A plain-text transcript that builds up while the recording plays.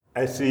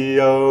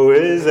SEO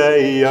is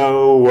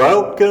AO.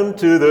 Welcome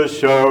to the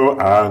show,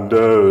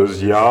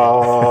 Anders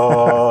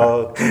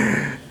Yard.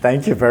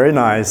 Thank you. Very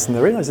nice. And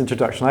a very nice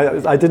introduction.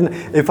 I didn't.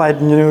 If I'd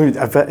known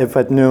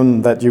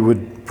that you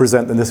would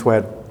present in this way,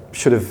 I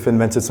should have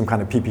invented some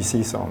kind of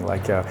PPC song,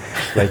 like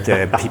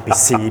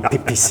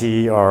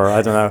PPC, or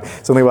I don't know,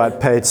 something about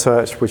paid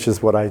search, which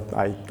is what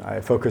I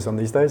focus on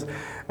these days.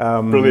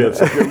 Brilliant.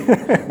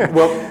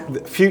 Well,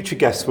 future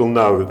guests will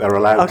know that they're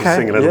allowed to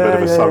sing a little bit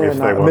of a song if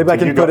they want. Maybe I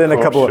can put in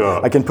a couple.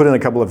 I can put in a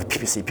couple of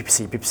PPC.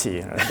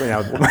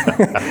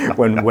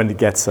 When it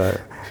gets.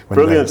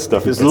 Brilliant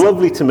stuff. It's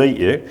lovely to meet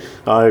you.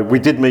 We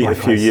did meet a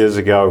few years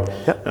ago.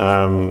 Yep.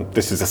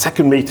 This is the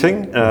second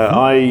meeting.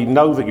 I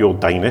know that you're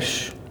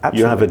Danish. Absolutely.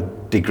 You have a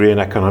degree in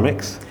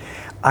economics.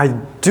 I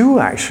do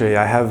actually.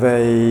 I have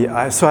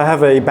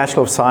a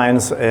Bachelor of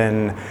Science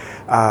in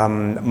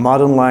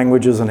modern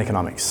languages and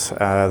economics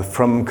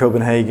from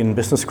Copenhagen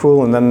Business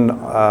School, and then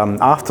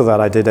after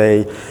that I did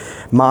a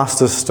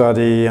master's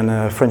study in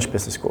a French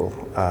business school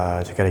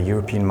to get a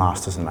European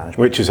Master's in Management.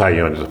 Which is how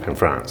you ended up in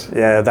France.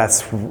 Yeah,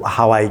 that's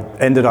how I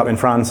ended up in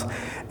France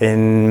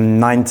in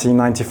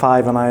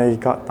 1995, and I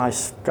got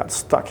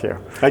stuck here.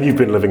 And you've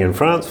been living in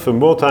France for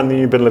more time than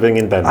you've been living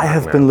in Denmark. I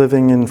have been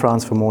living in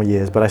France for more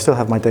years, but I still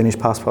have my Danish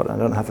passport. I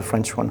don't have a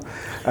French one,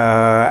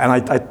 and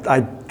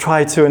I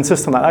try to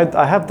insist on that.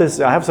 I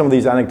have some of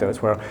these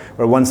anecdotes where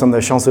once on the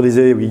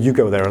Champs-Élysées, you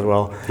go there as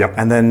well. Yep.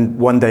 And then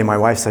one day my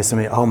wife says to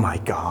me, "Oh my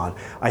God,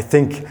 I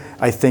think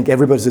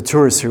everybody's a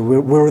tourist here.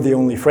 We're the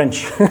only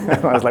French."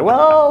 And I was like,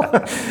 "Well,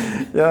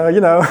 yeah,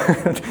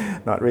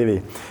 not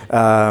really."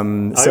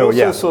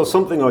 I saw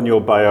something on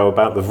your bio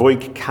about the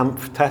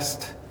Voigt-Kampff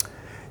test.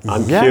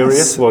 I'm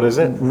curious, what is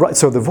it? Right.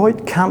 So the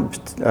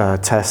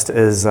Voigt-Kampff test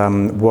is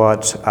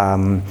what.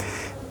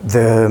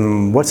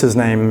 What's his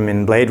name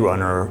in Blade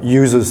Runner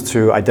uses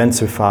to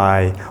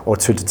identify or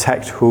to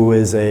detect who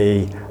is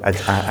an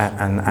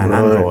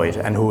android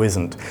and who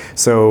isn't.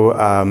 So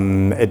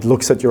it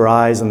looks at your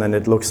eyes, and then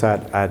it looks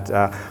at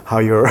how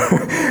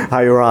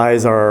your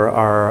eyes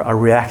are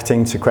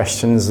reacting to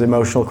questions,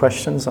 emotional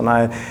questions. And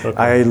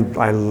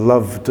I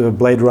loved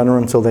Blade Runner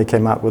until they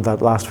came out with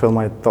that last film.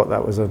 I thought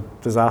that was a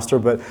disaster,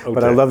 but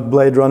I loved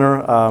Blade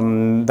Runner.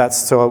 That's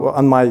so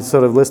on my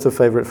sort of list of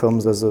favorite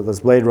films.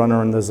 There's Blade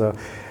Runner, and there's a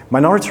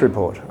Minority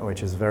Report,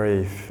 which is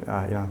very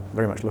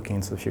much looking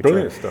into the future.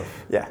 Brilliant stuff.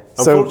 Yeah.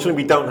 Unfortunately,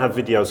 we don't have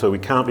video, so we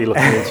can't be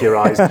looking into your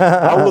eyes.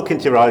 I'll look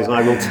into your eyes, and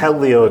I will tell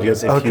the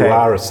audience if you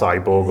are a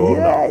cyborg or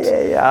not.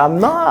 Yeah, I'm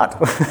not.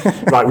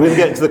 Right, we're going to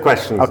get into the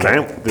questions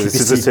now. This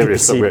is a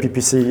serious subject.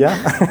 PPC,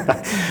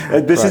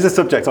 yeah. This is a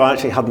subject I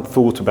actually hadn't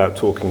thought about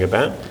talking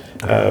about.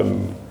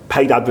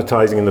 Paid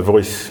advertising in the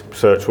voice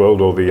search world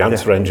or the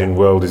answer engine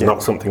world is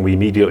not something we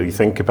immediately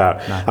think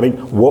about. No. I mean,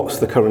 what's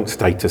the current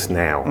status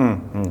now?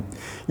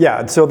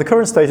 Yeah, so the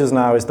current status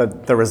now is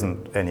that there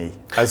isn't any.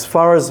 As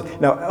far as,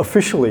 now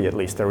officially at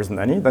least, there isn't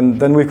any.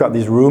 Then we've got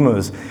these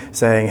rumors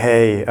saying,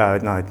 hey,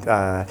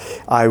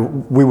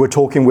 we were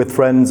talking with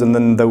friends, and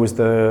then there was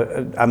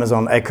the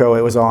Amazon Echo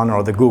it was on,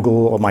 or the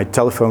Google, or my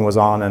telephone was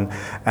on,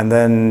 and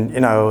then,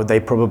 they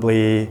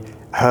probably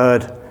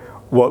heard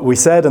what we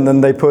said, and then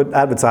they put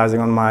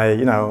advertising on my,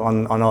 in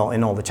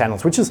all the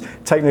channels, which is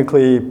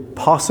technically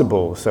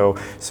possible. So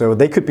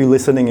they could be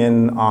listening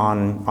in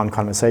on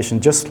conversation,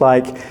 just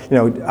like,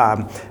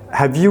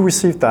 have you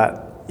received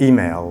that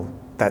email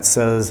that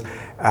says,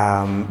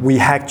 we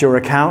hacked your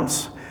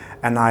accounts,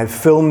 and I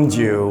filmed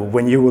you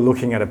when you were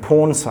looking at a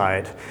porn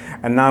site,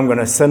 and now I'm going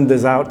to send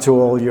this out to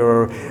all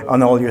your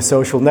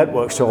social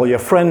networks, to all your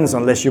friends,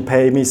 unless you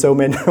pay me so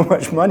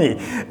much money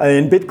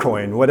in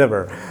Bitcoin,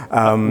 whatever.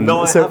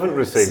 No, I haven't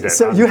received it.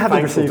 So you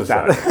haven't received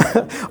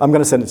that. I'm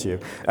going to send it to you.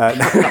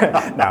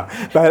 No,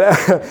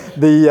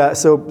 but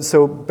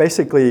so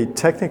basically,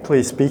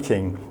 technically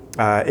speaking,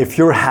 if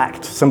you're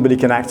hacked, somebody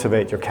can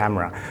activate your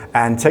camera,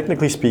 and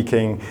technically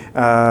speaking,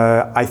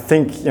 I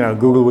think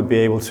Google would be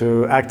able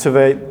to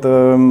activate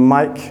the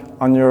mic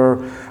on your,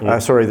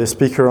 the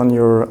speaker on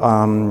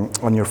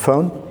your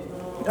phone,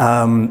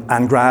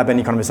 and grab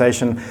any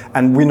conversation.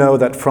 And we know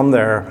that from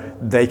there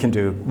they can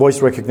do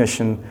voice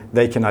recognition.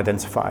 They can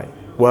identify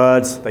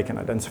words, they can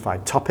identify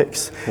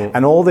topics,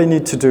 and all they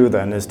need to do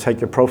then is take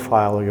your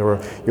profile, your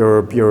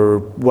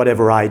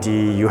whatever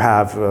ID you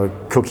have, a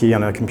cookie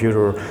on a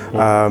computer,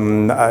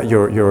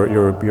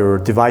 your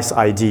device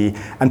ID,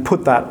 and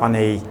put that on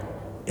a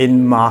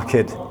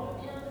in-market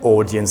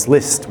audience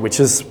list, which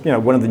is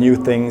one of the new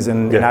things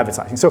in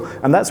advertising. So,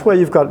 and that's where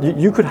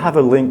you could have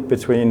a link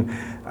between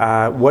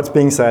what's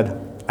being said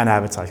and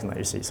advertising that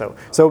you see. So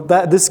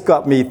this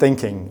got me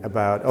thinking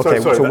about,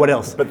 so what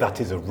else? But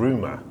that is a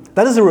rumor.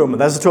 That is a rumor.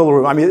 That's a total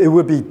rumor. I mean, it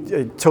would be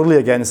totally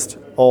against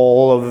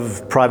all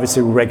of privacy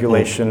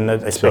regulation,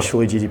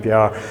 especially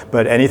GDPR.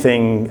 But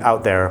anything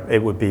out there,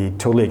 it would be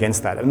totally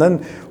against that. And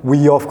then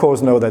we, of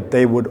course, know that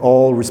they would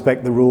all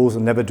respect the rules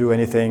and never do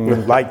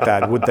anything like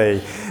that, would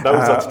they? That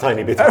was a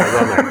tiny bit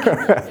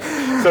ironic.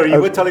 So you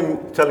were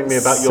telling me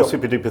about your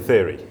super duper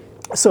theory.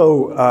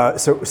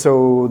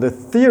 So the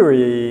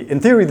theory, in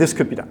theory, this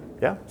could be done.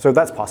 Yeah, so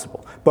that's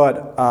possible.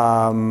 But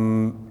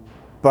I'm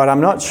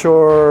not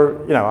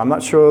sure. I'm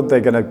not sure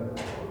they're going to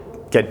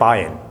get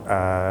buy-in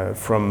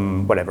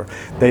from whatever.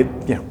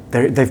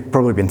 They've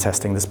probably been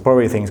testing. There's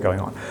probably things going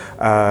on.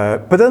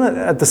 But then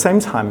at the same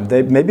time,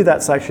 maybe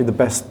that's actually the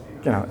best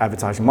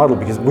advertising model,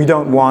 because we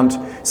don't want.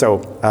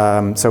 So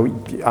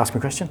ask me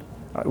a question.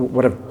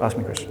 Whatever. Ask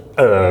me a question.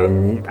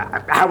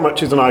 How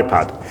much is an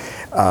iPad?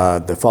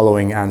 The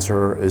following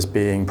answer is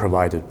being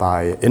provided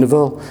by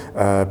Innovel,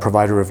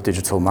 provider of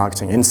digital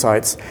marketing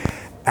insights.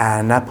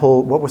 And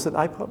Apple, what was it,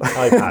 iPad?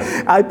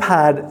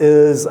 iPad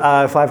is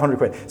 500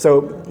 quid.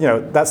 So,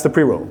 that's the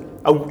pre-roll.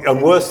 Oh,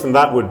 and worse than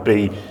that would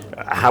be,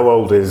 how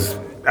old is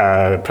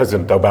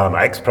President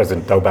Obama,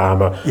 ex-President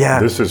Obama?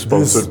 Yeah, this is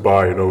sponsored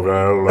by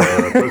Novell.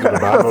 President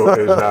Obama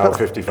is now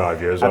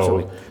 55 years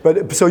old.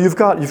 But so you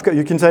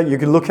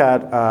can look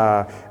at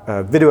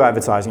video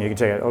advertising. You can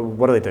check out,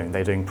 what are they doing?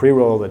 They're doing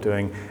pre-roll.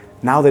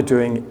 Now they're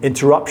doing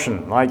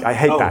interruption. Like, I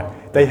hate that.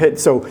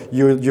 So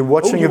you're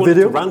watching a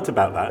video. To rant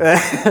about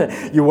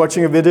that. You're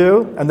watching a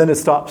video and then it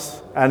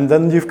stops, and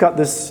then you've got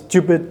this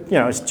stupid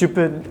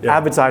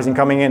advertising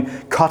coming in,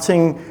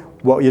 cutting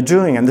what you're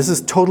doing, and this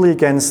is totally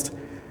against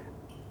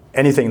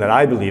anything that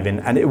I believe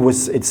in, and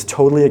it's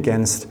totally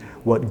against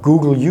what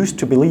Google used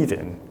to believe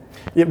in.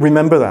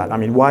 Remember that. I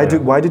mean, why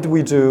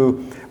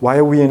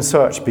are we in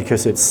search?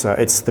 Because it's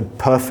the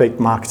perfect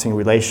marketing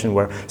relation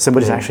where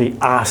somebody's actually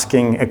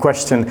asking a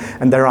question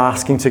and they're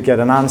asking to get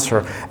an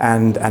answer,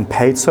 and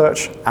paid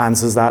search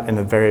answers that in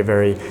a very,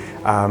 very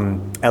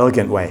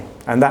elegant way.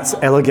 And that's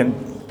elegant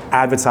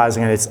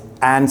advertising, and it's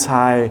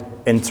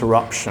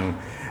anti-interruption.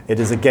 It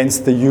is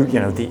against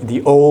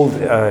the old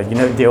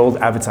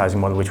advertising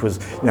model, which was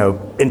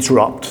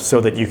interrupt so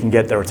that you can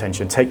get their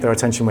attention, take their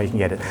attention where you can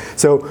get it.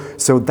 So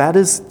that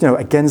is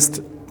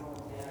against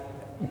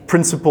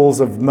principles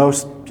of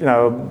most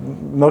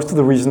of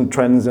the recent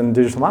trends in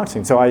digital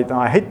marketing. So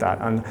I hate that,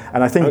 and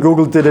I think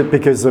Google did it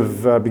because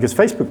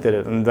Facebook did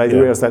it, and they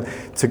realized that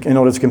in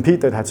order to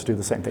compete, they'd had to do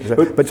the same thing.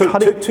 But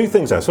two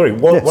things there. Sorry,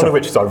 one of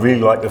which is I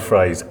really like the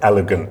phrase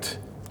elegant.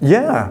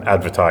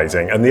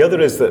 Advertising, and the other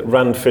is that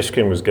Rand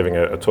Fishkin was giving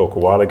a talk a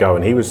while ago,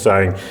 and he was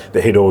saying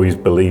that he'd always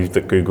believed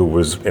that Google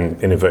was, in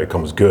inverted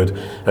commas, good,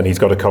 and he's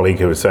got a colleague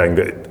who was saying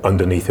that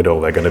underneath it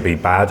all they're going to be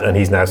bad, and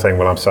he's now saying,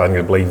 well, I'm starting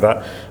to believe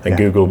that. And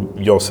Google,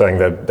 you're saying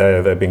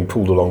they're being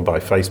pulled along by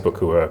Facebook,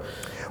 who are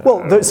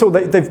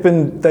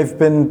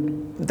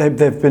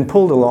they've been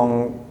pulled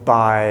along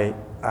by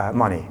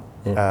money.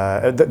 They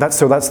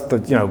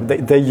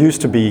used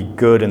to be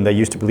good, and they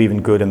used to believe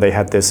in good, and they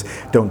had this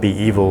 "don't be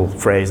evil"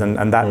 phrase,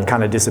 and that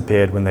kind of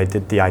disappeared when they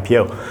did the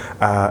IPO.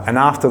 And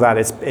after that,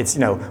 it's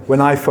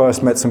when I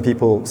first met some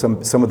people,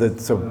 some of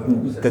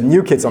the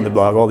new kids on the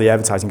blog, all the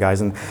advertising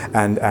guys,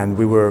 and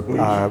we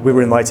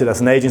were invited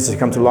as an agency to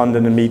come to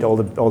London and meet all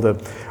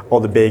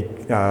the big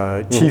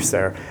chiefs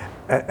there.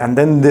 And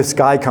then this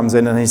guy comes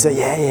in and he said,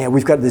 yeah,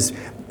 we've got this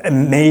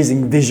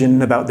amazing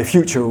vision about the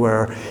future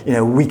where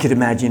we could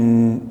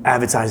imagine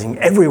advertising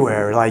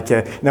everywhere. Like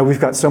we've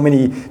got so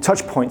many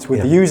touch points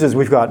with the users.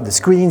 We've got the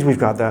screens. We've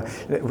got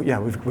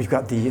we've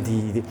got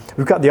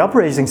the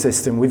operating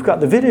system. We've got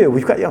the video.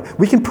 We've got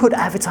we can put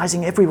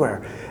advertising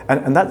everywhere.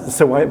 And that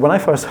when I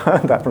first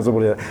heard that from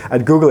somebody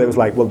at Google, it was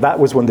like, well, that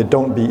was when the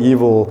 "don't be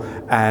evil"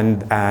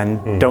 and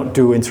 "don't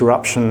do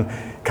interruption"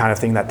 kind of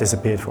thing that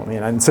disappeared for me,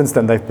 and since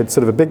then they've been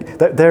sort of a big.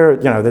 They're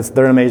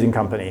an amazing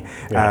company,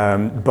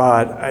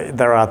 but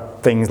there are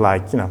things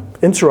like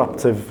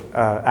interruptive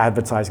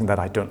advertising that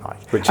I don't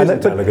like, which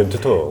isn't elegant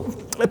at all.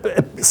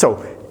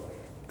 So,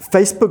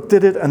 Facebook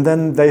did it, and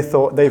then they've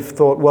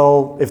thought,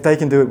 well, if they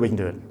can do it, we can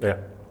do it. Yeah,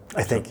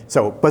 I think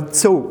so. But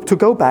to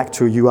go back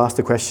to, you asked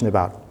the question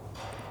about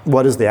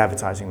what is the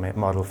advertising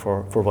model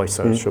for voice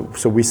search?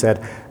 So we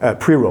said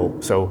pre-roll.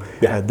 So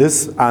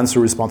this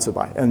answer is sponsored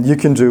by, and you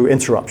can do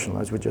interruption,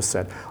 as we just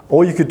said,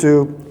 or you could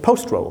do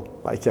post-roll,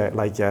 like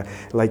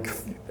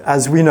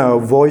as we know,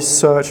 voice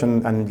search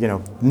and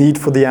need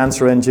for the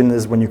answer engine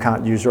is when you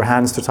can't use your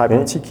hands to type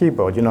on a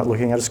keyboard. You're not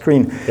looking at a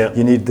screen.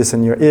 You need this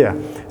in your ear.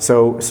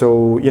 So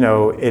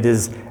it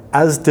is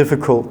as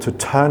difficult to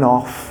turn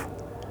off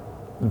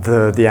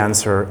the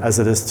answer as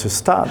it is to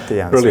start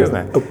the answer. Brilliant.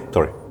 Isn't it? Oh,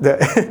 sorry.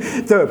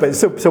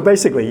 So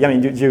basically, I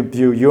mean,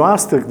 you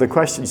ask the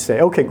question. You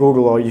say, okay,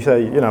 Google, or you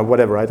say,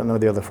 whatever. I don't know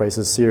the other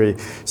phrases. Siri,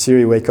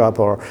 wake up,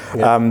 or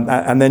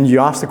and then you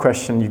ask the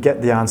question. You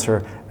get the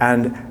answer,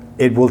 and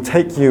it will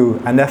take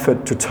you an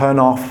effort to turn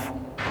off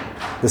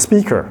the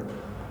speaker.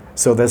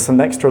 So there's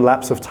an extra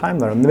lapse of time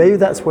there, and maybe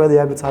that's where the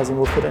advertising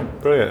will fit in.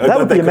 Brilliant. That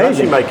would be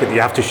amazing. Make it. You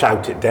have to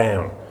shout it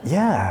down.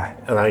 Yeah.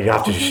 And then you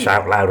have to just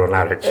shout louder and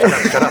louder.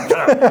 Shut up.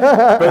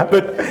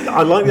 But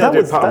I like the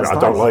idea. I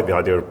don't like the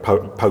idea of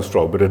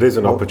post-roll, but it is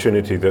an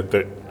opportunity that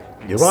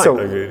you're right. So,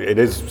 it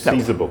is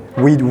feasible.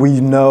 We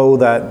know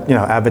that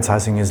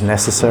advertising is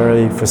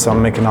necessary for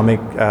some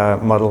economic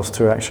models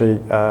to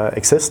actually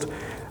exist,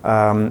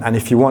 and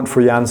if you want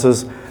free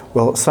answers,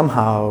 well,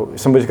 somehow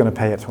somebody's going to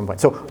pay at some point.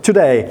 So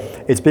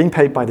today, it's being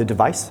paid by the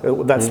device.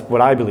 That's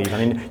what I believe.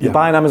 I mean, you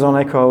buy an Amazon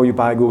Echo, you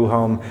buy a Google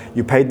Home,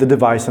 you paid the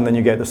device, and then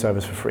you get the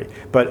service for free.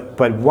 But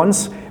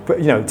once,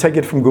 take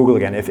it from Google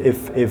again.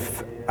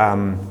 If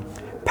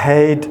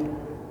paid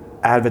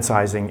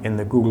advertising in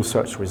the Google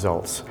search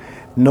results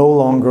no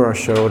longer are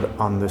showed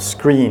on the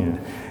screen,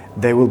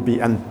 they will be,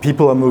 and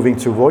people are moving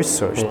to voice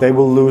search, they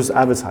will lose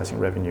advertising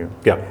revenue.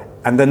 Yeah.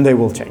 And then they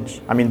will change.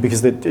 I mean,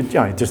 because it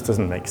just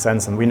doesn't make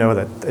sense, and we know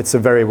that it's a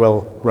very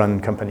well-run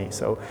company,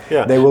 so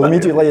they will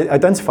immediately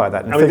identify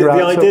that and figure out.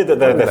 The idea that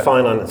they're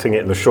financing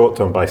it in the short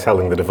term by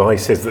selling the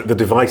devices, that the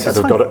devices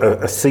have got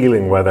a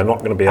ceiling where they're not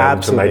going to be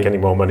able to make any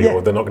more money,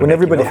 or they're not going to. When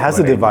everybody has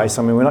a device,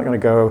 I mean, we're not going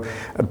to go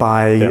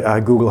buy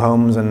Google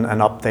Homes and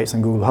updates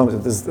on Google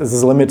Homes.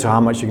 There's a limit to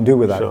how much you can do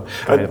with that. Sure.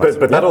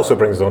 But that also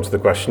brings us on to the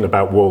question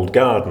about walled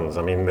gardens.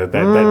 I mean, hang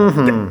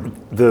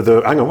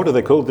on, what are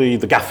they called? The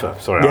gaffer.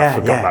 Sorry, I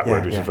forgot that.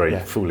 Which is very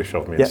foolish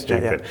of me and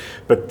stupid.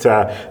 But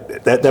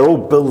they're all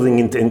building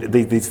into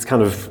these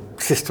kind of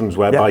systems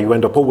whereby you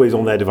end up always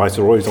on their device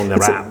or always on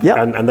their app,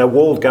 and they're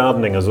walled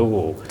gardening us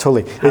all.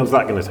 Totally. How's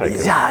that going to take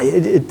us? Yeah,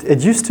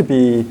 it used to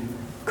be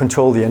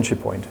control the entry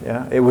point.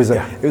 Yeah, it was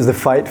the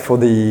fight for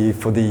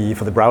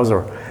the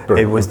browser.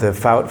 Brilliant. It was the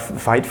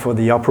fight for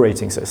the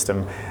operating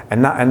system,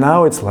 and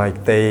now it's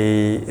like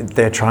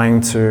they're trying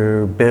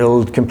to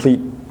build complete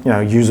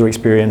user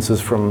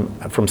experiences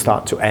from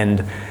start to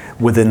end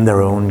within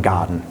their own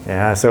garden.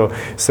 Yeah. So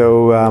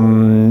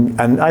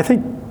and I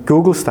think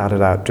Google started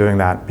out doing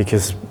that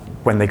because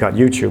when they got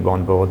YouTube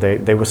on board,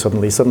 they were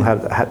suddenly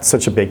had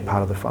such a big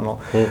part of the funnel.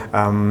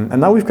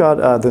 And now we've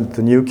got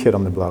the new kid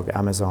on the block,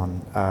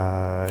 Amazon,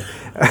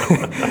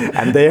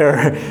 and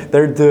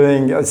they're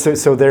doing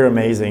so they're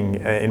amazing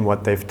in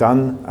what they've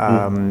done,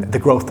 the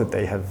growth that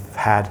they have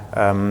had,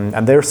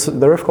 and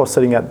they're of course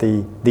sitting at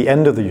the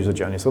end of the user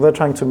journey. So they're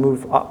trying to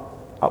move up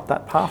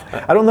that path.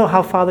 I don't know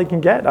how far they can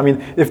get. I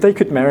mean, if they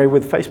could marry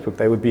with Facebook,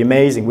 they would be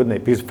amazing, wouldn't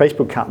it? Because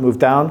Facebook can't move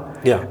down.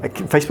 Yeah.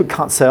 Facebook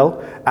can't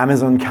sell.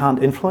 Amazon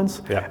can't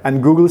influence. Yeah.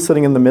 And Google is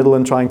sitting in the middle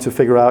and trying to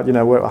figure out,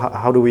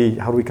 how do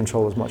we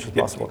control as much as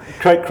possible.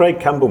 Craig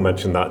Campbell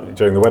mentioned that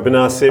during the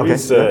webinar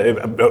series. Okay,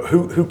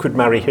 who could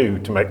marry who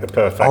to make the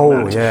perfect match?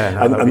 Oh,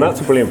 yeah. And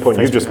that's a brilliant point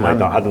you just made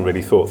that I hadn't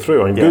really thought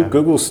through. I mean,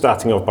 Google's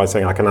starting off by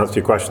saying, I can answer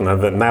your question.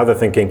 And now they're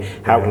thinking,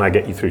 how can I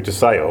get you through to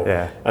sale?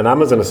 Yeah. And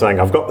Amazon is saying,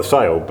 I've got the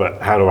sale, but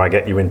how do I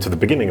get you into the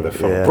beginning of the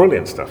funnel? Yeah.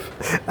 Brilliant stuff.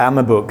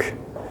 Amabook.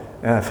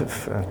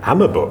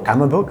 Amabook?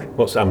 Amabook?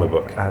 What's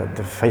Amabook?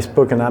 The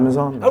Facebook and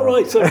Amazon. Oh,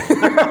 right. So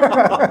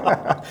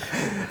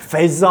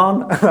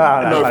Phazon? No,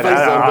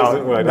 Phazon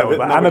doesn't work. No,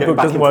 but Amabook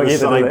doesn't work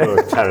either.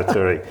 Cyborg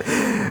territory.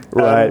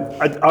 Right.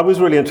 I was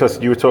really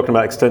interested. You were talking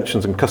about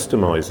extensions and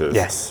customizers.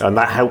 Yes. And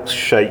that helps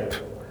shape.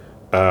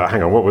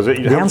 Hang on, what was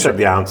it? The answer. Shape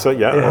the answer.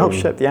 Yeah. It helps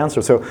shape the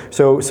answer. So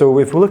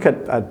if we look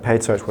at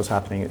paid search, what's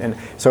happening, and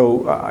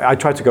so I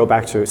tried to go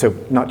back to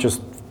not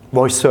just.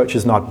 Voice search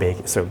is not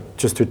big, so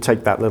just to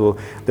take that little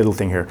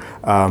thing here.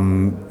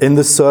 In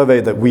the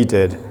survey that we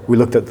did, we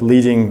looked at the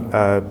leading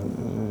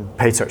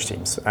paid search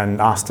teams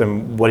and asked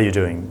them, "What are you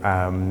doing?"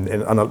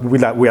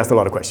 We asked a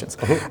lot of questions,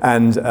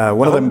 and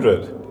one of them,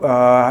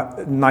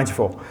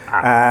 94,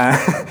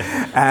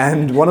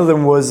 and one of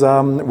them was,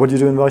 "What do you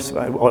do in voice,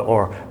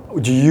 or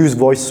do you use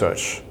voice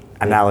search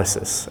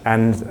analysis?"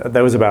 And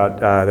there was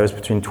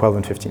between 12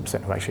 and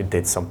 15% who actually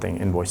did something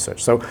in voice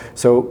search.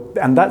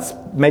 And that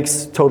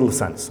makes total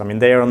sense. I mean,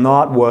 they are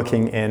not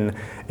working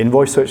in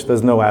voice search.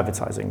 There's no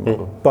advertising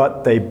model,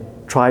 but they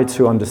try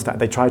to understand.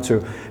 They try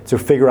to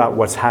figure out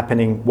what's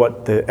happening,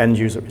 what the end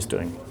user is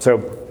doing.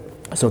 So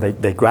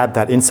they grab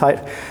that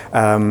insight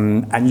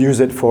and use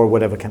it for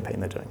whatever campaign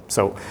they're doing.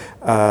 So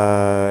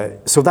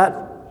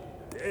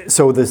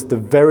there's the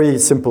very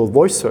simple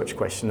voice search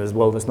question is,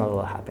 well, there's not a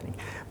lot happening.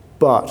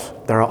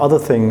 But there are other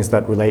things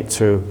that relate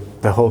to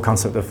the whole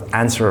concept of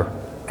answer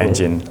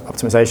engine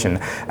optimization,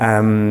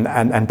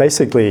 and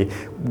basically,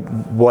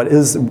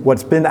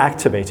 what's been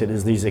activated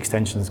is these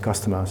extensions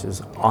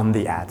customizers on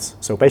the ads.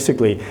 So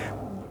basically,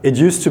 it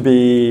used to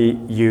be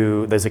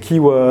there's a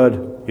keyword,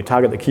 you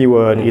target the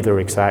keyword, either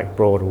exact,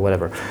 broad, or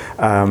whatever,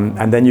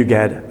 and then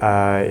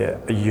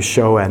you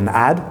show an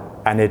ad,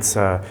 and it's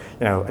a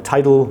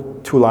title,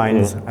 2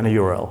 lines, and a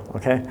URL.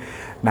 Okay,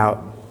 now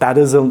that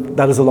is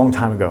a long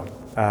time ago.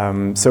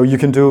 So you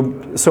can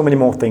do so many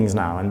more things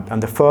now,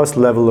 and the first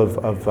level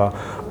of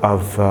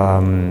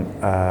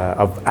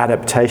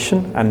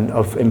adaptation and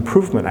of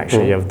improvement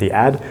actually of the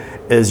ad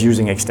is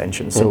using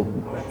extensions. So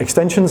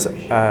extensions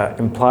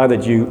imply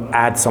that you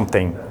add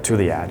something to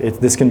the ad.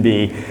 This can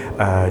be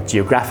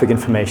geographic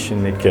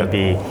information. It can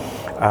be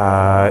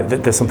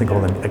there's something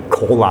called a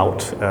call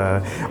out,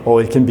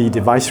 or it can be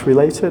device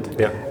related.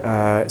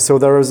 Yeah. So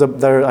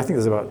I think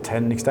there's about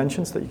 10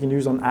 extensions that you can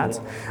use on ads.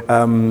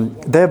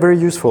 They're very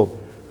useful.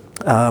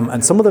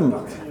 And some of them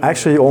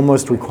actually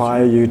almost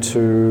require you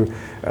to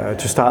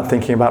start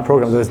thinking about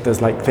programs.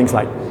 There's like things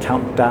like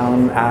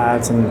countdown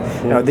ads, and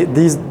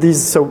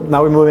these. So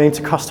now we're moving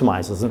into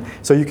customizers, and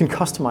so you can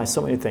customize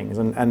so many things.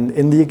 And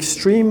in the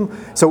extreme,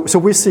 so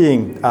we're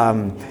seeing.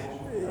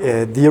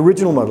 The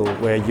original model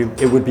where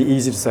it would be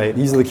easy to say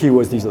these are the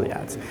keywords, these are the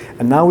ads,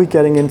 and now we're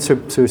getting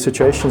into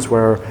situations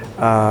where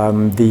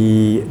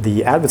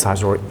the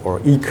advertiser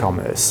or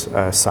e-commerce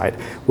site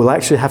will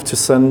actually have to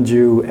send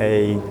you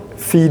a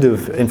feed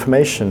of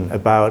information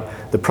about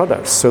the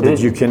products so that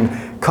you can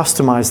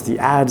customize the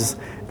ads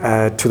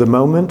to the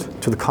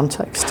moment, to the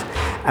context.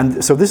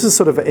 And so this is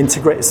sort of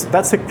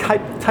that's a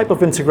type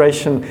of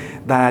integration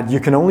that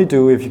you can only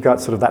do if you've got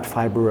sort of that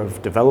fiber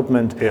of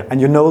development, and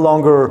you're no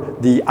longer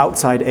the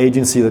outside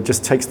agency that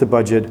just takes the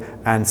budget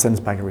and sends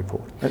back a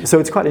report.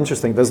 So it's quite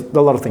interesting. There's a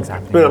lot of things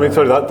happening. But I mean,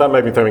 sorry, that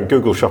made me think.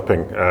 Google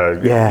Shopping.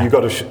 You've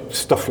got to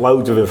stuff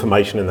loads of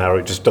information in there, or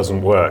it just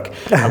doesn't work.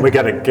 And we're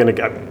going to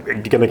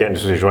get into a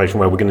situation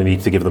where we're going to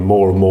need to give them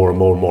more and more and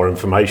more and more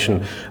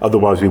information.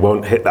 Otherwise, we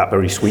won't hit that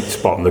very sweet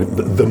spot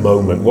in the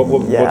moment.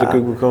 What did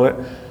Google call it?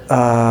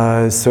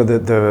 So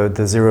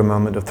the zero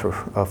moment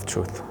of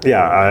truth.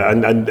 Yeah,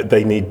 and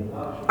they need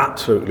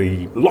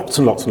absolutely lots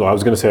and lots and lots. I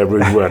was going to say a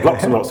rude word.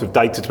 Lots and lots of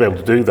data to be able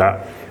to do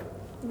that.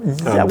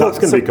 That's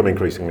going to become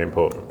increasingly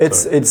important.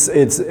 It's.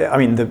 I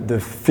mean, the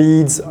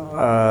feeds,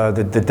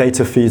 the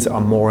data feeds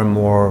are more and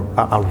more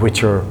are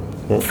richer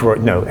for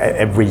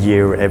every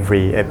year,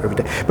 every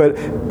day.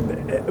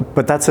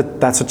 But that's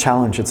a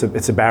challenge.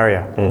 It's a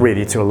barrier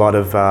really to a lot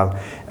of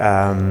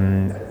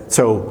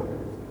so.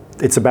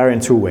 It's a barrier in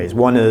two ways.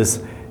 One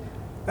is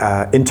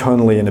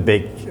internally in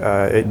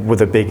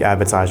with a big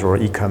advertiser or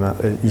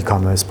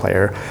e-commerce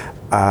player.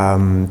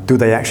 Do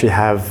they actually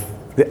have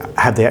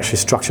they actually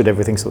structured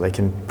everything so they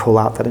can pull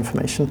out that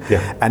information?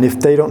 Yeah. And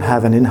if they don't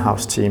have an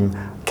in-house team,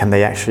 can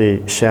they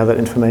actually share that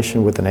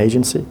information with an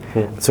agency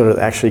so that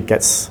it actually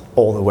gets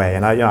all the way?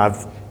 And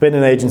I've been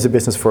in agency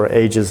business for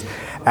ages,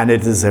 and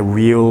it is a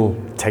real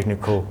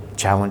technical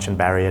challenge and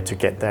barrier to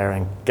get there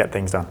and get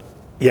things done.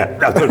 Yeah,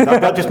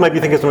 that just made me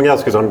think of something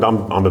else, because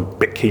I'm a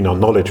bit keen on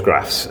knowledge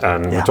graphs,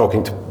 and we're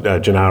talking to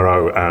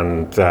Gennaro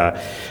and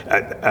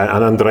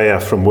Andrea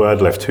from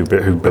Wordlift,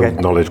 who build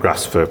knowledge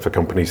graphs for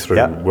companies through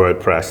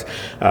WordPress.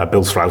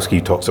 Bill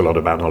Slawski talks a lot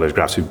about knowledge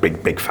graphs, who's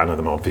big fan of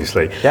them,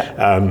 obviously.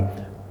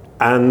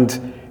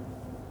 And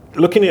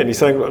looking at it, he's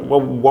saying,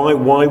 well,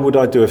 why would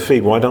I do a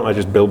feed? Why don't I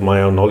just build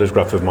my own knowledge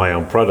graph of my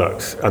own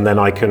products? And then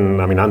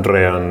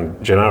Andrea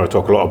and Gennaro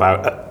talk a lot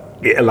about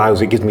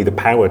it gives me the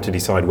power to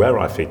decide where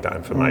I feed that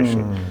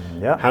information.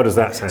 How does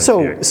that sound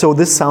to you? So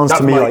this sounds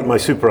to me like my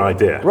super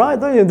idea. Right,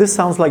 this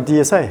sounds like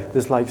DSA.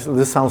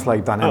 This sounds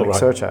like dynamic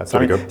search ads.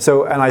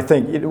 So and I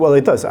think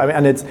it does. I mean,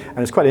 and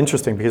it's quite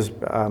interesting because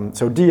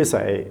so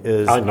DSA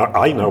is. I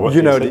know what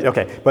you DSA.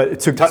 Okay,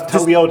 but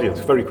tell the audience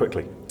very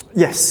quickly.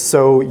 Yes,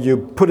 so you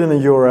put in a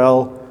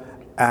URL,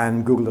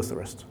 and Google does the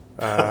rest.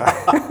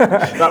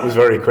 That was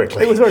very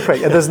quickly. It was very quick.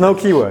 There's no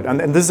keyword, and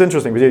this is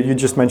interesting because you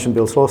just mentioned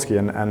Bill Slawski,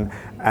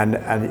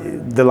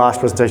 and the last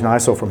presentation I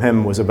saw from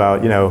him was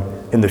about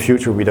in the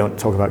future we don't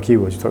talk about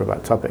keywords, we talk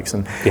about topics,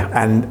 and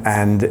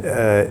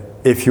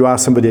if you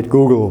ask somebody at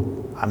Google,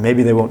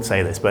 maybe they won't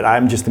say this, but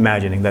I'm just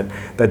imagining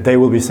that they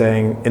will be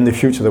saying in the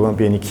future there won't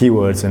be any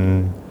keywords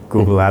in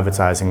Google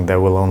advertising. There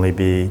will only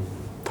be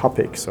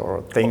topics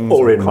or things,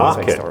 or in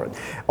market,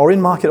 or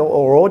in market,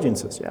 or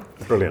audiences. Yeah,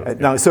 brilliant.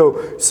 Now, so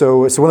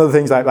one of the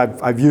things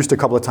I've used a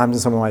couple of times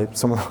in some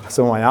of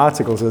my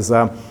articles is,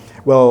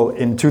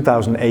 in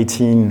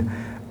 2018,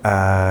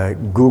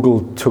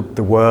 Google took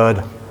the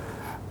word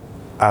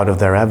out of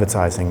their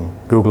advertising.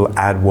 Google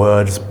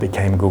AdWords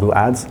became Google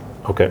Ads.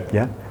 Okay.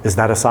 Yeah. Is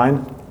that a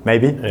sign?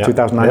 Maybe. Yeah.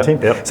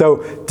 2019. Yeah. So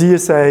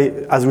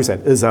DSA, as we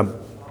said, is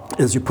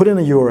you put in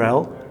a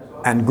URL.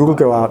 And Google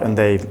go out and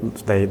they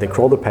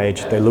crawl the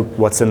page, they look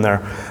what's in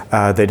there,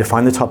 they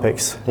define the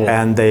topics,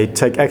 and they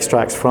take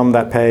extracts from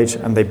that page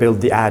and they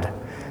build the ad.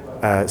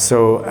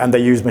 And they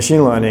use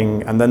machine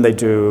learning, and then they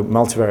do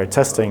multivariate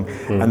testing,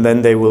 and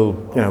then they will,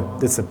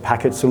 it's a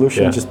package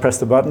solution, just press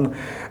the button,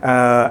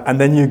 and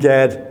then you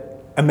get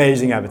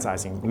amazing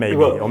advertising, maybe,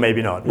 or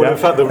maybe not. Well, in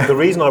fact, the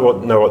reason I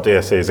know what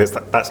DSA is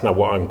that's not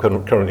what I'm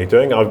currently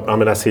doing.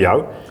 I'm an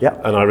SEO,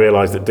 and I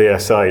realise that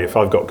DSA, if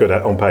I've got good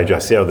on-page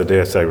SEO, the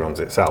DSA runs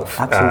itself.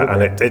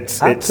 Absolutely. And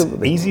it's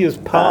easy as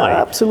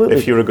pie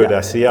if you're a good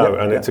SEO,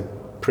 and it's a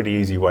pretty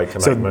easy way to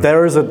make money.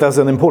 There's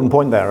an important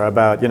point there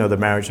about the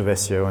marriage of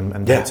SEO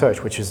and paid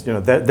search, which is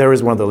there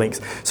is one of the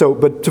links. So,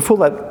 but to pull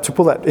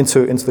that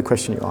into the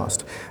question you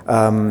asked,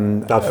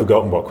 I've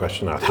forgotten what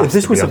question I asked.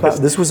 This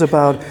was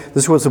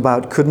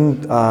about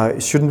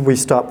shouldn't we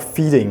stop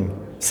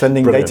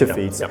sending data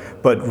feeds,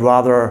 but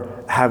rather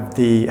have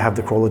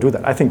the crawler do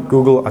that? I think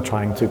Google are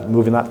trying to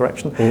move in that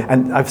direction,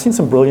 and I've seen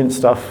some brilliant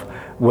stuff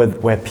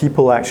where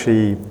people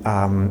actually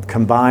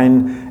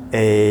combine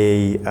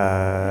a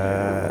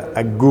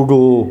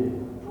Google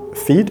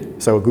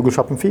feed, so a Google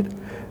Shopping feed.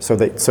 So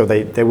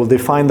they will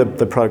define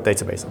the product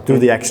database, do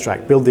the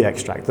extract, build the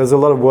extract. There's a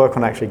lot of work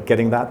on actually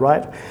getting that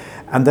right.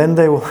 And then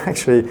they will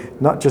actually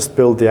not just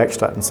build the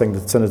extract and send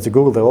it to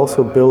Google, they'll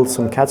also build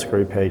some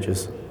category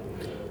pages.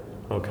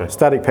 Okay.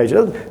 Static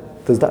pages.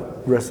 Does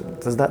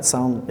that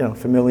sound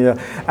familiar?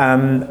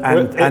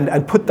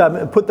 And put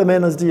them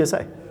in as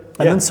DSA.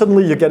 And then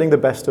suddenly you're getting the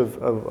best of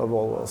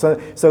all worlds.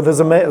 So there's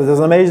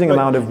an amazing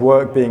amount of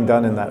work being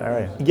done in that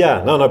area.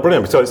 Yeah, no,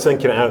 brilliant. So it's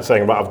thinking it out,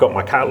 saying, right, I've got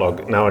my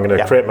catalog, now I'm going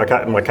to create my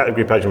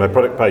category page and my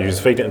product pages,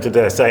 feed it into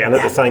DSA, and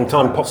at the same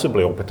time,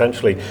 possibly or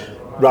potentially,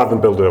 rather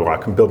than I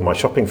can build my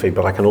shopping feed,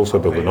 but I can also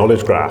build a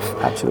knowledge graph.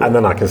 Absolutely. And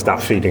then I can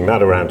start feeding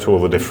that around to all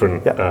the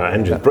different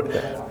engines.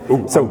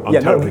 Ooh, so I'm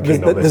totally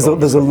keen on this.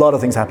 There's a lot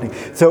of things happening.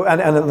 So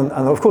and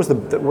of course some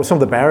of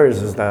the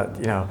barriers is that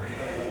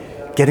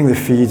getting the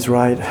feeds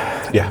right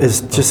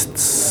is just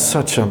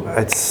such a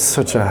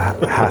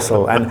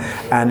hassle,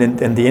 and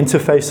in the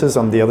interfaces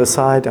on the other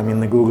side, I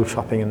mean the Google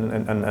Shopping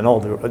and all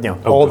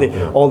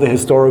the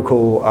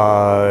historical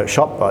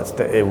shop bots,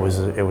 it was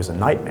a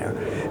nightmare.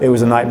 It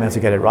was a nightmare to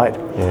get it right,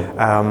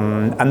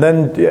 and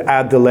then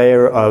add the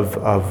layer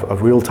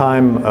of real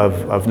time,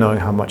 of knowing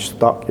how much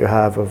stock you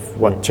have, of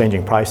what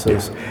changing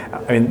prices.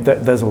 I mean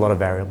there's a lot of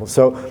variables.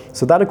 So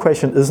that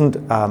equation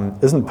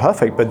isn't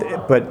perfect,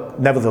 but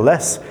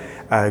nevertheless.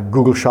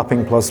 Google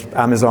Shopping plus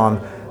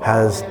Amazon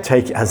has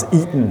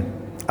eaten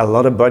a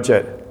lot of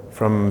budget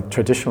from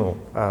traditional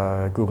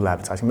Google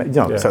advertising.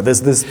 So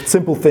there's this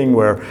simple thing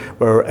where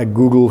a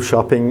Google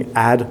Shopping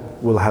ad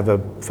will have a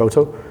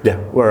photo,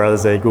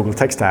 whereas a Google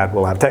text ad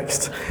will have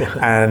text,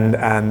 and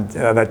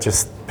that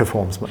just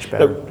performs much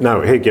better. Now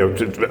here you go. I'm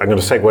going to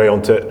segue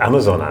onto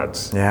Amazon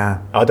ads.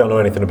 Yeah, I don't know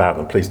anything about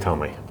them. Please tell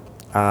me.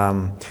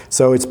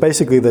 So it's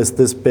basically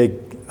this big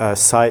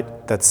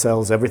site that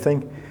sells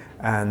everything.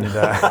 And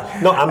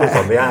not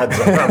Amazon, the ads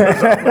on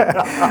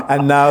Amazon.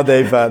 And now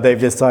they've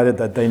decided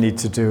that they need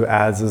to do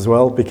ads as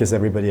well because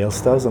everybody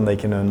else does, and they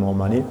can earn more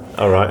money.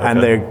 All right. Okay.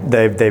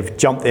 And they've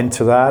jumped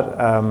into that,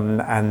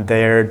 and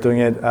they're doing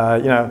it,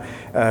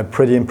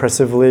 pretty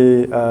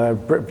impressively, in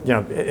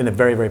a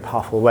very, very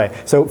powerful way.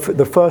 So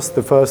the first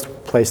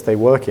place they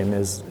work in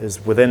is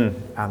within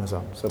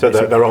Amazon. So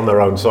they're on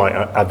their own site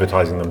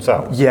advertising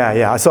themselves.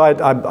 Yeah. So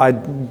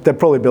they're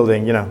probably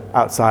building,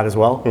 outside as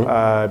well,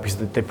 because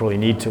they probably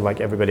need to, like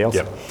everybody else.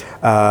 Yep.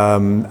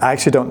 I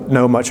actually don't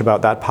know much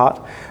about that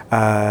part,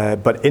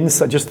 but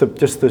inside, just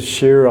the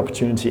sheer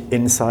opportunity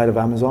inside of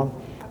Amazon,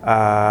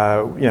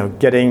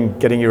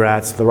 getting your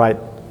ads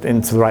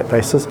into the right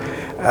places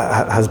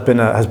has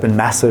been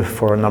massive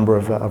for a number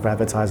of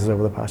advertisers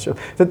over the past year.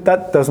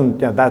 That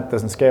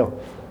doesn't scale.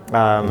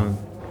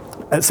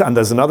 And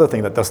there's another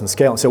thing that doesn't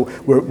scale. So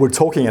we're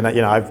talking, and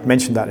I've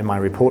mentioned that in my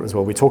report as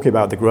well. We're talking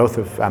about the growth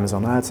of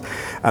Amazon ads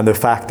and the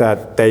fact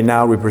that they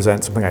now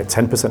represent something like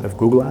 10% of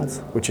Google ads,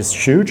 which is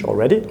huge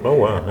already. Oh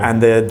wow! Yeah.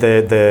 And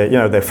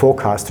they're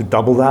forecast to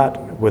double that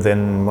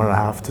within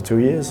 1.5 to 2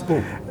 years.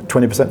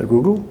 20% of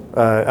Google,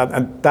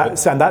 and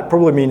that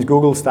probably means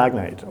Google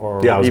stagnate or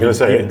I was going to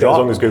say as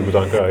long as Google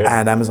don't grow. Yeah.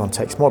 And Amazon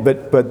takes more.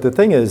 But the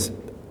thing is,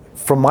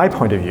 from my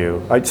point of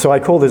view, I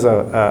call this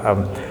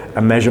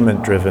a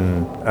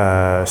measurement-driven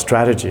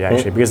strategy,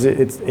 actually, because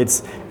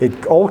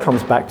it all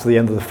comes back to the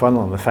end of the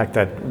funnel and the fact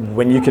that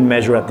when you can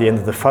measure at the end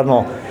of the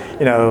funnel,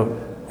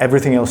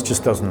 everything else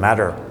just doesn't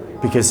matter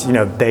because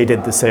they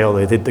did the sale,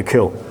 they did the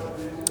kill.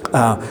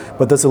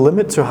 But there's a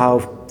limit to how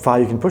far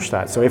you can push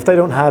that. So if they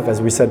don't have, as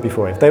we said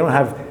before, if they don't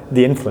have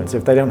the influence,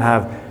 if they don't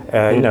have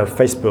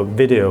Facebook,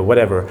 video,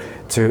 whatever,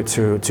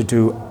 to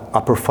do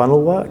upper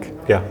funnel work,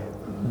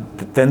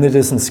 then it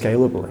isn't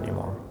scalable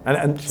anymore.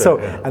 And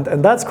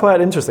that's quite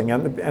interesting.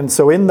 And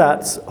so in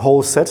that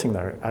whole setting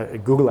there,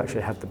 Google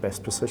actually had the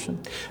best position.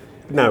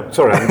 No,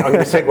 sorry, I'm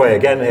going to segue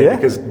again here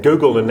because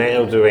Google are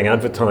now doing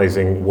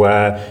advertising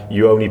where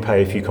you only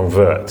pay if you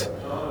convert.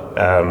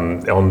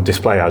 On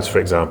display ads, for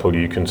example,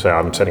 you can say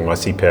I'm setting my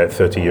CPA at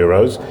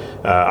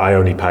 €30. I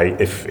only pay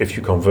if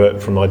you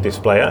convert from my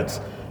display ads,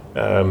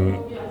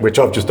 which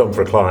I've just done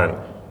for a client.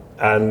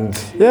 And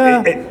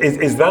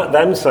is that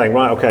them saying,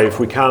 right, okay, if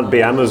we can't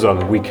be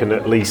Amazon, we can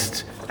at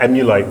least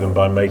emulate them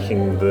by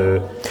making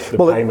the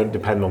payment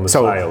depend on the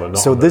sale and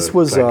not so on this the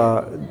was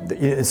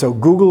click. So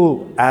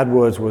Google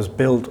AdWords was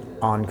built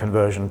on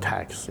conversion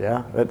tags.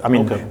 I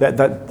mean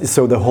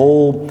so the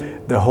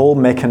whole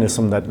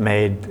mechanism that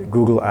made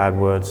Google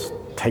AdWords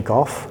take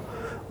off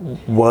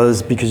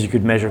was because you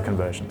could measure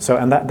conversion. So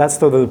that's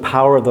the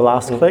power of the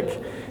last click.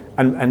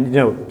 And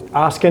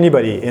ask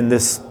anybody in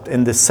this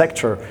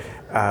sector,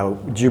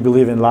 do you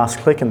believe in last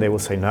click? And they will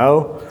say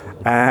no.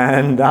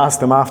 And ask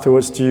them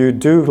afterwards, do you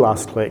do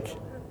last click?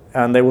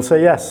 And they will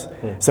say yes.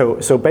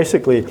 So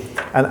basically,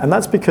 and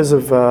that's because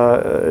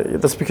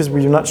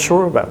we're not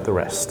sure about the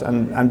rest,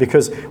 and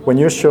because when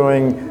you're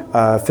showing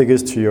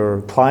figures to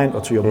your client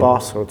or to your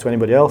boss or to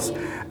anybody else,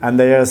 and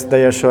they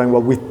are showing,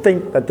 well, we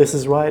think that this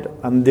is right,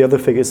 and the other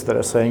figures that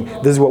are saying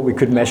this is what we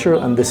could measure,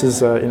 and this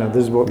is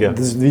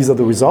these are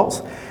the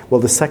results.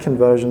 Well, the second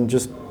version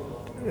just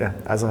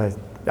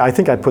I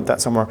think I put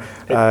that somewhere.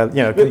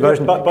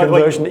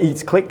 Conversion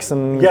eats clicks,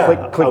 and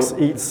clicks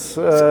eats.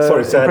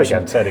 Sorry, say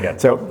it again.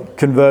 So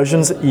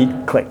conversions eat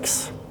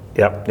clicks.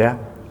 Yep. Yeah,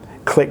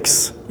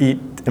 clicks eat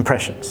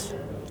impressions.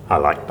 I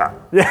like that.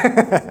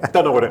 Yeah.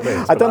 Don't know what it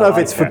means. I don't know if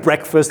like it's for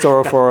breakfast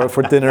or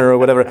for dinner or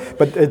whatever,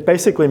 but it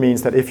basically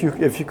means that if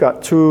you've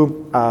got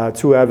two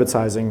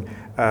advertising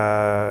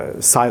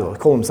silos,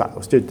 call them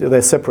silos,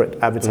 they're separate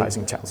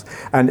advertising channels,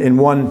 and in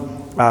one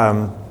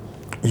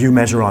you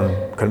measure on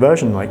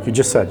conversion, like you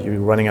just said, you're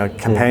running a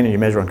campaign and you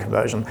measure on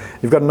conversion.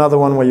 You've got another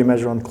one where you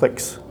measure on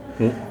clicks.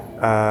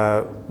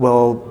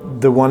 Well,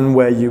 the one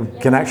where you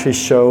can actually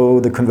show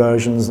the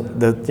conversions,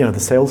 the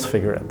sales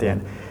figure at the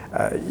end.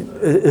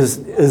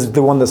 Is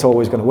the one that's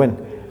always going to win.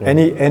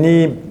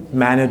 Any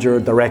manager,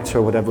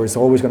 director, whatever is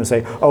always going to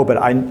say, oh, but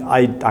I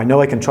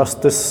know I can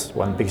trust this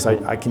one because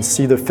I can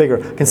see the figure,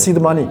 I can see the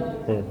money.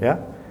 Yeah,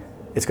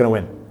 it's going to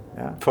win.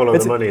 Yeah. Follow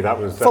the money. That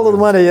was the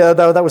money.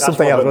 That was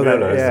something else.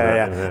 Miller,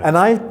 yeah.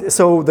 And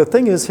so the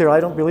thing is here, I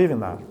don't believe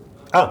in that.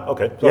 Ah,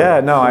 okay. Sorry. Yeah,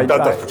 no,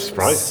 that's a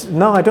surprise.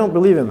 No, I don't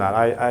believe in that.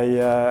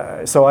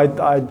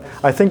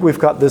 I think we've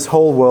got this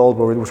whole world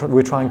where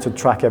we're trying to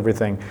track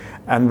everything,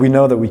 and we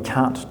know that we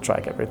can't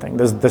track everything.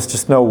 There's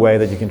just no way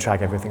that you can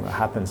track everything that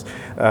happens,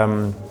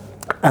 and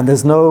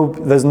there's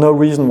no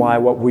reason why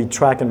what we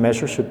track and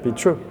measure should be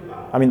true.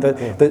 I mean,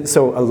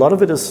 so a lot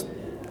of it is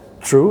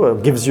true, or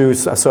gives you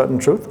a certain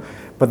truth.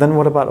 But then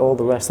what about all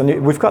the rest?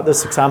 And we've got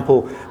this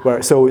example where,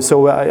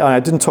 I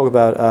didn't talk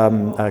about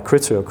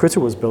Criteo. Criteo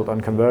was built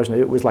on conversion.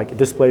 It was like a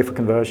display for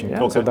conversion.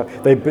 Yeah? Okay. So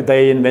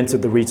they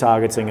invented the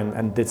retargeting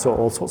and did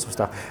all sorts of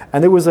stuff.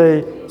 And it was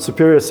a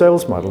superior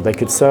sales model. They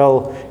could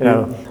sell,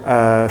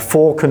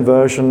 for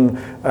conversion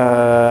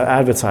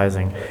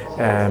advertising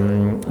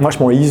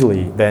much more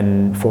easily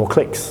than for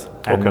clicks.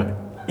 And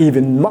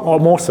even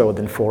more so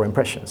than for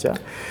impressions. Yeah.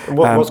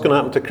 What's going to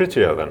happen to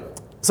Criteo then?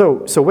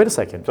 So wait a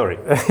second. Sorry.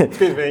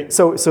 Excuse me.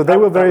 So they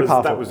were very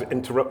powerful. That was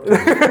interruptive.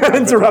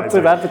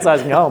 Interruptive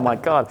advertising. Oh my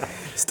God,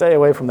 stay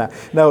away from that.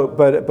 No,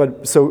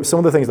 but so some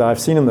of the things that I've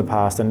seen in the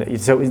past,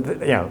 and so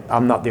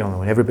I'm not the only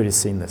one. Everybody's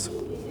seen this.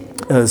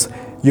 Is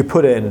you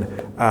put in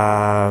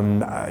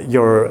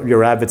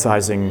your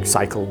advertising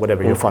cycle,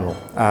 whatever your funnel,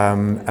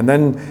 and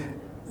then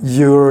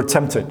you're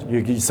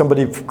tempted.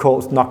 Somebody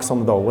knocks on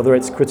the door, whether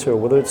it's Criteo,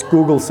 whether it's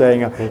Google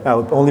saying,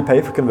 I'll only pay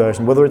for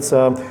conversion, whether it's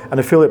an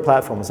affiliate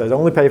platform that says,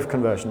 only pay for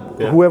conversion,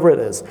 whoever it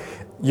is.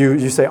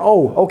 You say,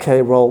 oh,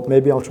 okay, well,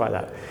 maybe I'll try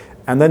that.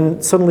 And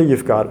then suddenly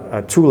you've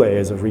got 2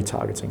 layers of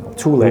retargeting, or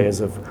 2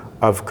 layers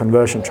of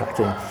conversion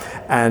tracking,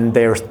 and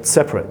they're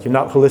separate. You're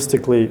not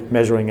holistically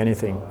measuring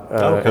anything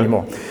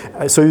anymore.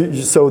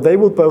 So they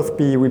will both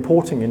be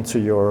reporting into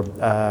your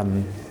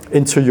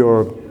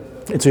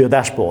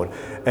dashboard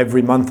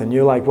every month, and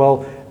you're like,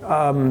 well,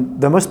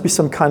 there must be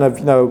some kind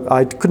of,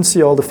 I couldn't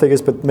see all the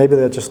figures, but maybe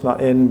they're just not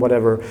in,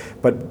 whatever.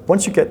 But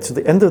once you get to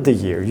the end of the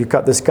year, you've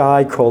got this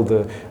guy called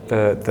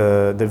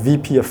the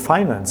VP of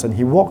Finance, and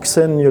he walks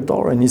in your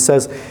door and he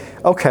says,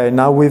 okay,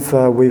 now we've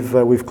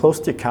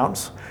closed the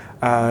accounts.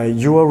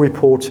 You are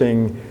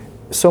reporting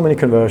so many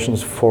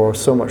conversions for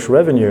so much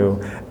revenue,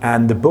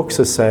 and the books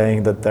are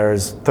saying that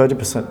there's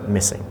 30%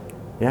 missing.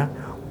 Yeah.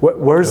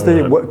 Where's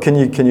can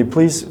you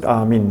please?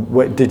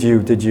 Did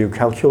you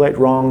calculate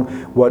wrong?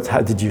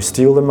 Did you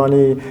steal the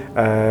money?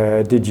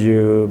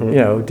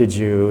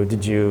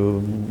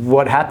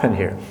 What happened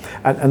here?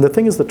 And the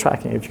thing is the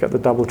tracking. If you got the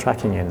double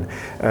tracking in,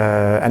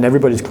 and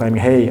everybody's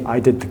claiming, hey, I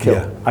did the kill.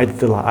 Yeah. I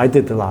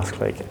did the last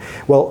click.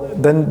 Well,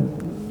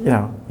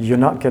 then you're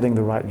not getting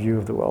the right view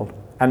of the world.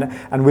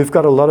 And we've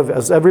got a lot of,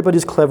 as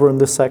everybody's clever in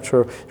this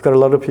sector, you've got a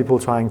lot of people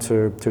trying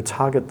to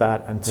target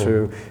that and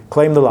to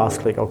claim the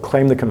last click or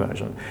claim the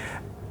conversion.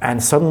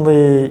 And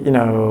suddenly,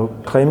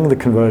 claiming the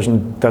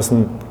conversion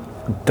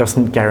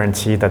doesn't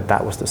guarantee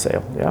that was the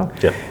sale.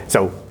 Yeah.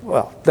 So,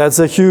 well, there's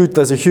a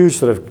huge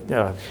sort of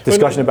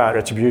discussion about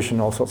attribution,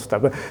 all sorts of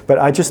stuff. But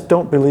I just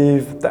don't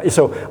believe that.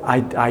 So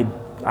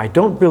I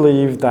don't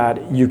believe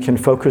that you can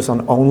focus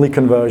on only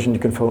conversion. You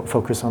can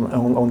focus on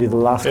only the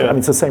last. Yeah. I mean,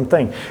 it's the same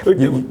thing.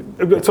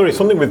 Sorry,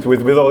 something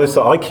with all this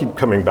that I keep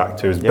coming back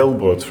to is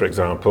billboards, for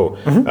example.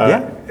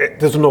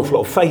 There's an awful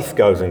lot of faith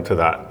goes into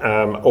that.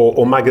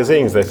 Or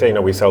magazines. They say,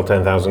 we sell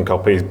 10,000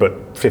 copies,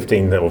 but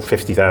 15 or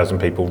 50,000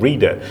 people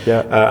read it.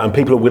 Yeah. And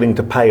people are willing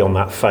to pay on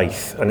that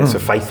faith, and it's a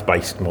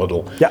faith-based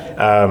model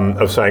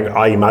of saying,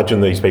 I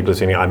imagine these people are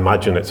seeing it. I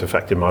imagine it's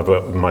affected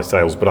my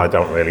sales, but I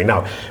don't really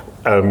know.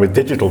 With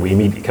digital, we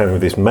immediately came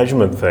with this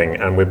measurement thing,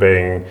 and we're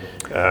being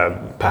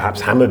perhaps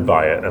hammered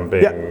by it and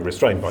being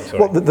restrained by it.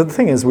 Well, the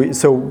thing is,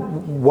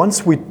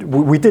 once we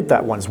did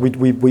that once.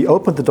 We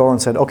opened the door and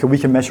said, okay, we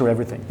can measure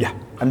everything. Yeah.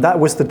 And that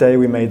was the day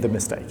we made the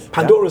mistake.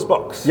 Pandora's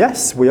box.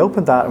 Yes, we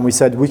opened that and we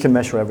said, we can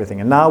measure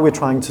everything. And now we're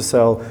trying to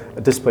sell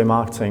a display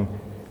marketing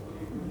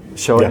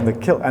showing the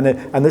kill, and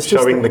it's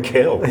showing the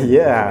kill.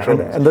 Yeah,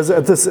 and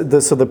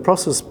there's so the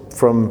process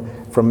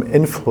from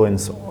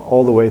influence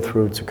all the way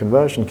through to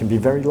conversion can be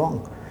very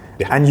long,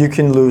 and you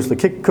can lose the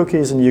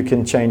cookies, and you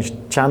can change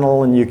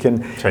channel, and you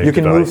can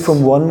move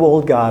from one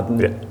walled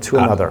garden to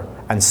another,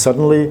 and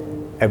suddenly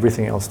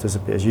everything else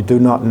disappears. You do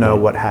not know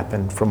what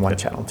happened from one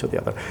channel to the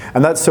other,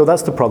 and that's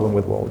the problem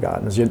with walled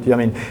gardens. You're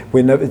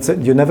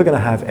never going to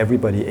have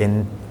everybody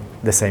in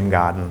the same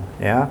garden.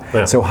 Yeah?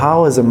 Yeah. So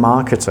how, as a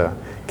marketer,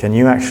 can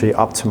you actually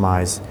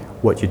optimize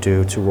what you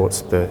do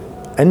towards the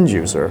end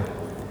user,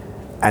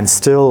 and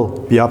still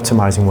be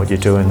optimizing what you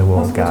do in the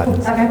walled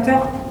gardens?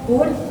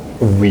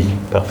 Oui,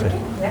 parfait.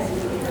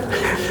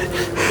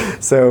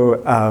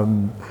 So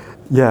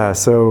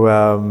so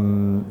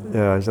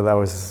that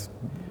was.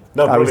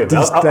 No, I was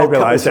brilliant.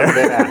 destabilized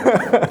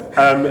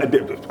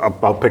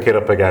I'll pick it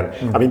up again.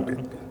 I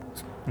mean,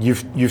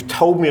 you've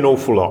told me an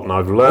awful lot, and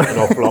I've learned an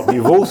awful lot. But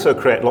you've also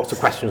created lots of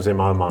questions in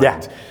my mind,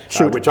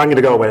 which I'm going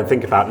to go away and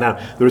think about. Now,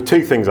 there are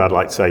two things I'd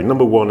like to say.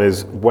 Number one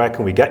is, where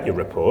can we get your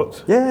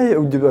reports?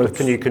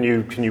 Can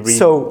you read?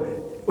 So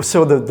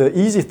the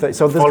easy thing.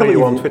 So follow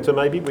you on Twitter,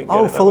 maybe.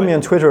 Follow me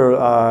on Twitter.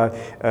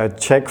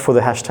 Check for the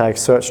hashtag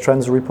Search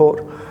Trends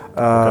Report.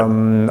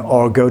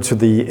 Or go to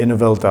the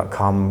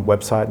innoville.com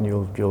website and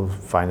you'll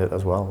find it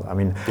as well. I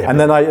mean, and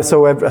then I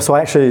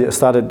actually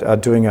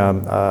started doing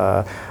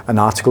an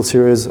article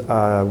series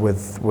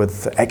with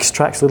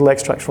little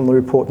extracts from the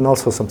report, and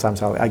also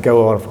sometimes I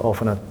go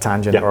off on a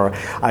tangent or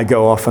I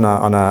go off on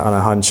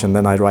a hunch, and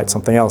then I write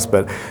something else.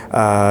 But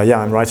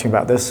I'm writing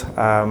about this.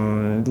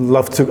 I'd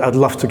love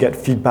to get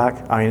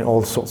feedback. I mean,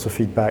 all sorts of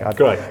feedback. I've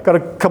got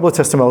a couple of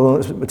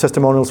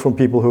testimonials from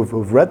people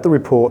who've read the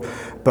report,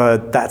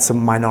 but that's a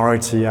minority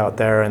out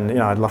there, and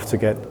I'd love to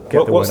get the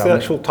word out. What's the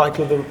actual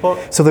title of the report?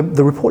 So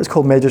the report is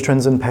called Major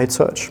Trends in Paid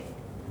Search.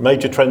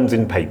 Major Trends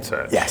in Paid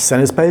Search. Yes, and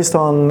it's based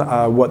on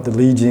what the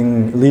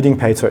leading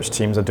paid search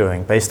teams are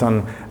doing, based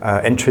on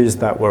entries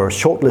that were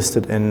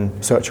shortlisted in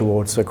search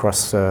awards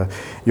across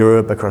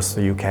Europe, across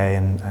the UK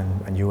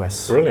and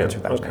US. Brilliant.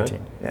 In 2018. Okay.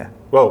 Yeah.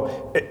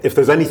 Well, if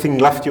there's anything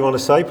left you want to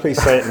say, please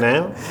say it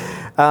now.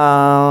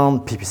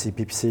 PPC.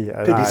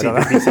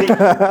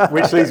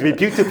 Which leads me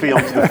beautifully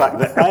onto the fact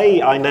that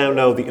I now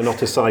know that you're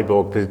not a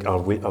cyborg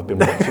because I've been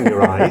watching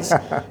your eyes,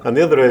 and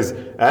the other is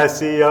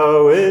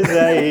SEO is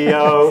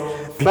AEO.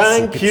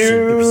 Thank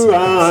you,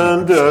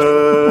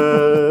 Anders.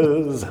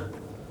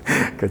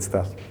 Good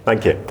stuff.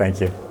 Thank you.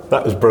 Thank you.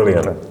 That was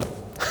brilliant.